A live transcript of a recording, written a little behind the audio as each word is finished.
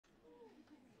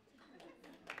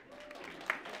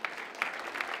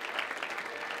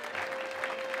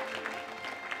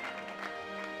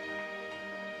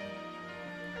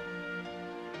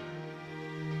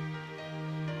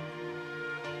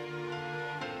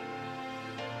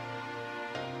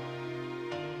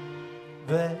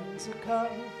There's a calm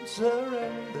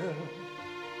surrender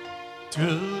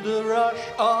to the rush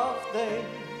of day,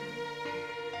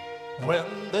 when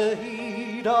the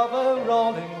heat of a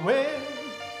rolling wind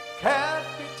can't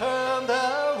be turned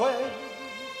away.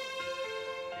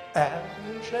 An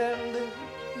enchanted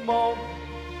moment,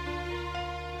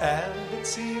 and it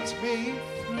sees me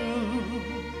through.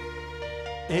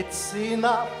 It's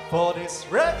enough for this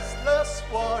restless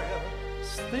warrior,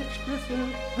 stitched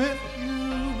with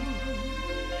you.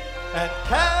 And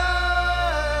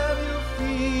can you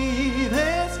feel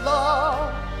his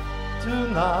love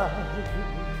tonight?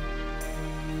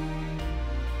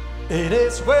 It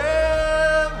is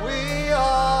where we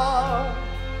are.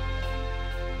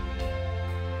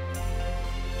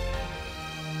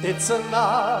 It's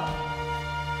enough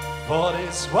for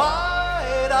this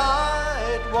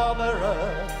wide-eyed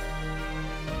wanderer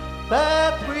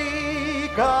that we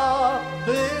got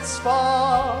this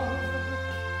far.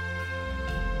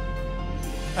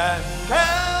 And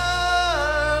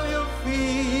can you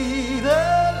feel the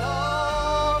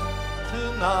love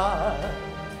tonight?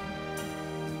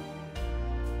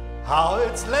 How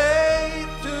it's laid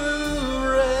to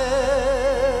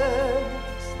rest.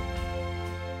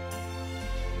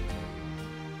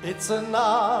 It's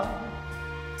enough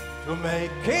to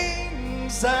make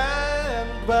kings and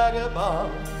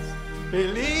vagabonds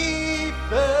believe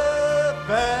the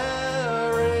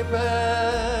very best.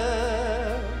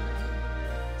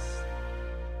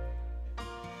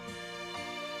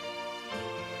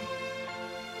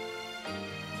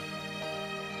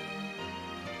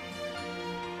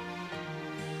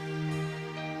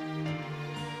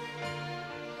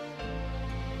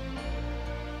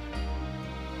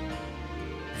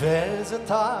 There's a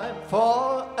time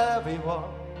for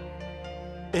everyone,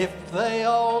 if they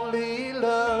only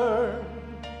learn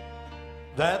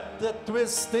that the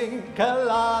twisting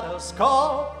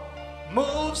kaleidoscope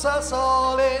moves us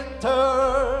all in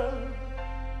turn.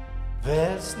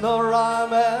 There's no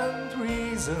rhyme and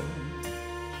reason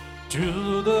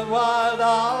to the wild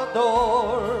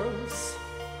outdoors,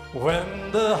 when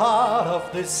the heart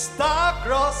of this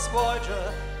star-crossed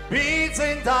voyager beats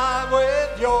in time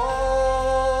with yours.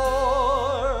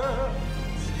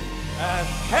 And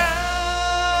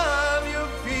can you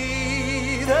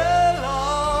feel the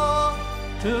love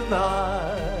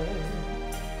tonight?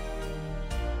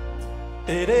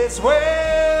 It is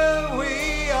where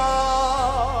we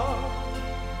are.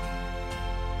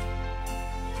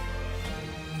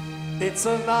 It's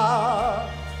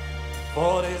enough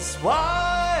for this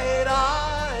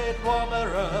wide-eyed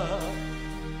wanderer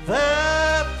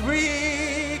that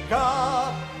we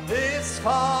got this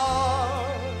far.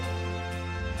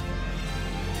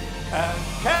 And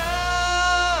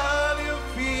can you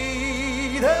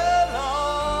feel the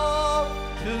love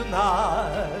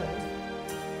tonight?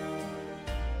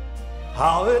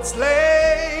 How it's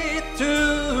laid to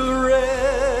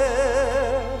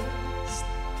rest.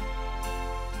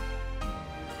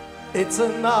 It's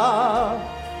enough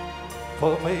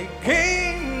for me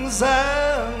kings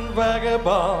and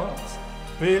vagabonds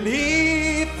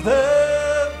believe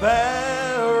the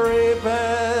very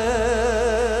best.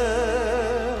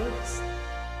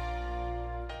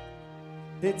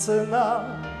 It's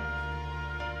enough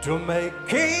to make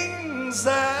kings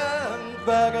and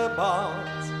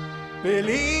vagabonds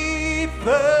believe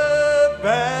the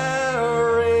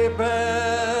very best.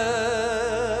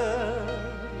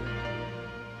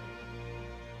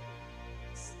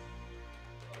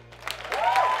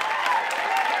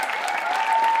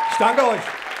 Ich danke euch.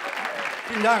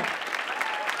 Vielen Dank.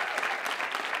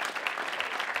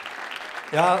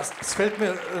 Ja, es fällt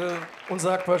mir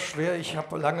unsagbar schwer. Ich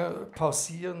habe lange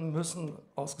pausieren müssen,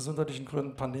 aus gesundheitlichen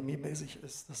Gründen. Pandemiemäßig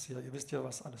ist das hier. Ihr wisst ja,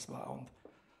 was alles war. Und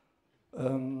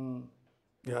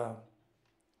ja.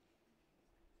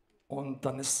 Und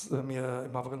dann ist mir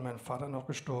im April mein Vater noch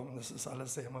gestorben. Das ist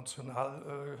alles sehr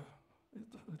emotional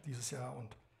dieses Jahr.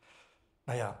 Und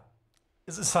naja,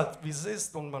 es ist halt, wie es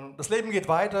ist. Und das Leben geht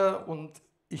weiter. Und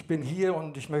ich bin hier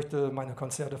und ich möchte meine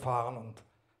Konzerte fahren und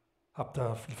habe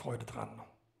da viel Freude dran.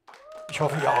 Ich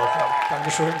hoffe, ihr auch. Ja.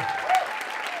 Dankeschön.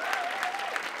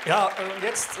 Ja,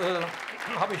 jetzt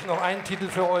habe ich noch einen Titel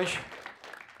für euch.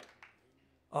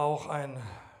 Auch ein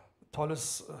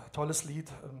tolles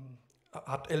Lied.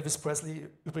 Hat Elvis Presley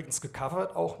übrigens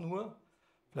gecovert, auch nur.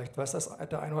 Vielleicht weiß das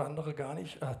der eine oder andere gar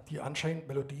nicht. Die Unchained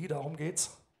Melodie, darum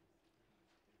geht's.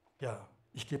 Ja,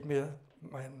 ich gebe mir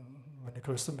meine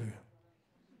größte Mühe.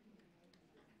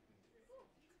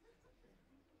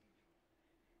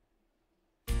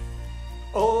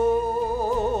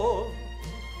 Oh,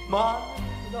 my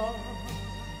love,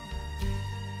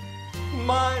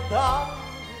 my darling,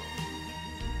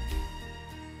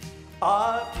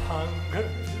 I've hungered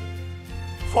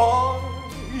for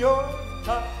your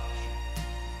touch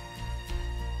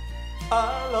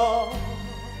a long,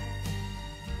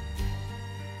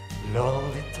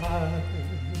 lonely time.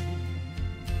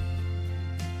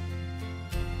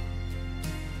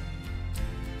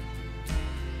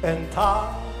 And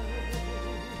time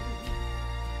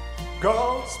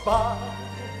goes by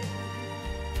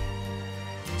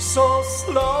so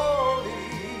slowly,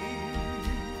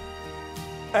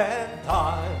 and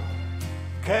time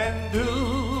can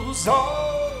do so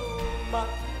much.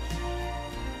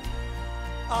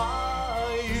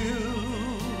 Are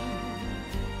you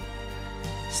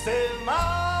still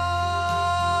mine?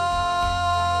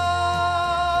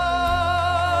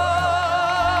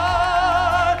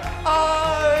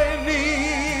 I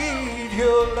need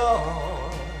your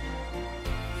love.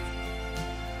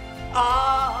 I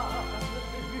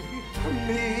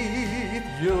need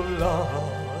your love.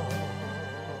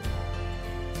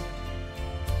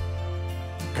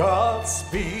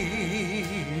 Godspeed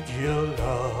your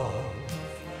love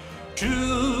to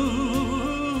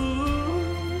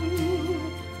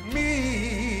me.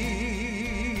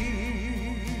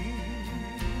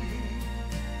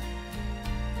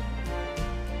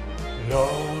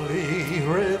 Lonely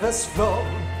rivers flow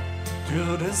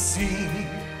to the sea,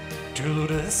 to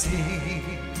the sea,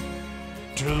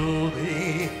 to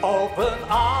the open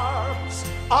arms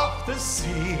of the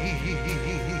sea.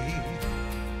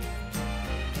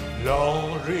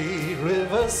 Lonely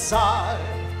riverside,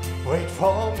 wait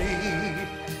for me,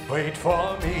 wait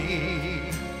for me.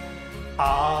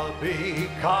 I'll be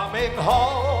coming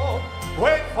home,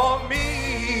 wait for me.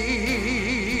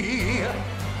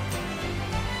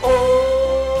 Oh,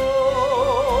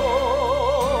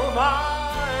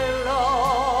 my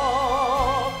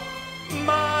love,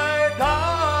 my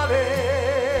darling,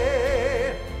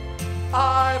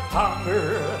 I've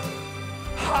hungered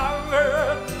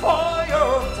for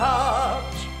your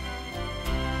touch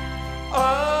a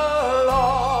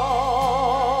long,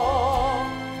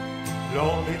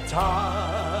 lonely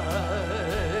time.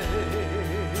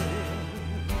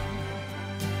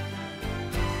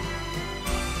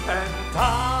 And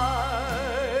time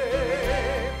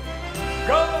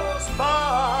goes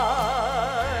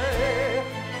by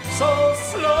so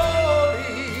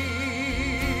slowly,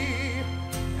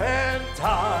 and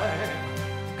time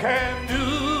can do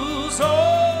so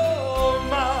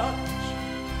much.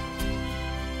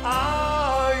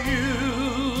 Are you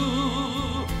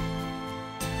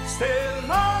still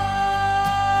mine?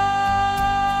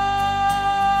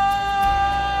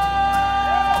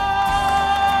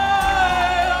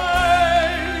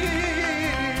 I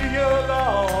need your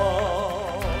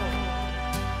love.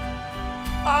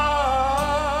 I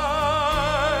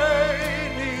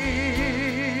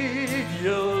need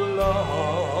your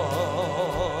love.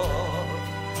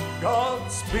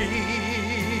 Godspeed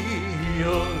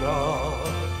your love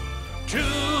to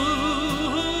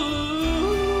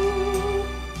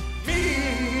me.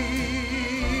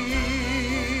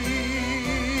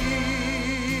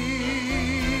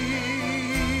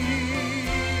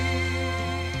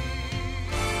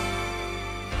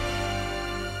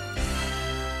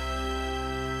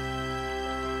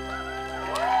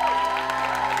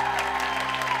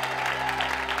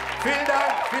 Vielen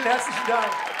Dank, vielen herzlichen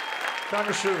Dank.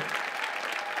 Dankeschön.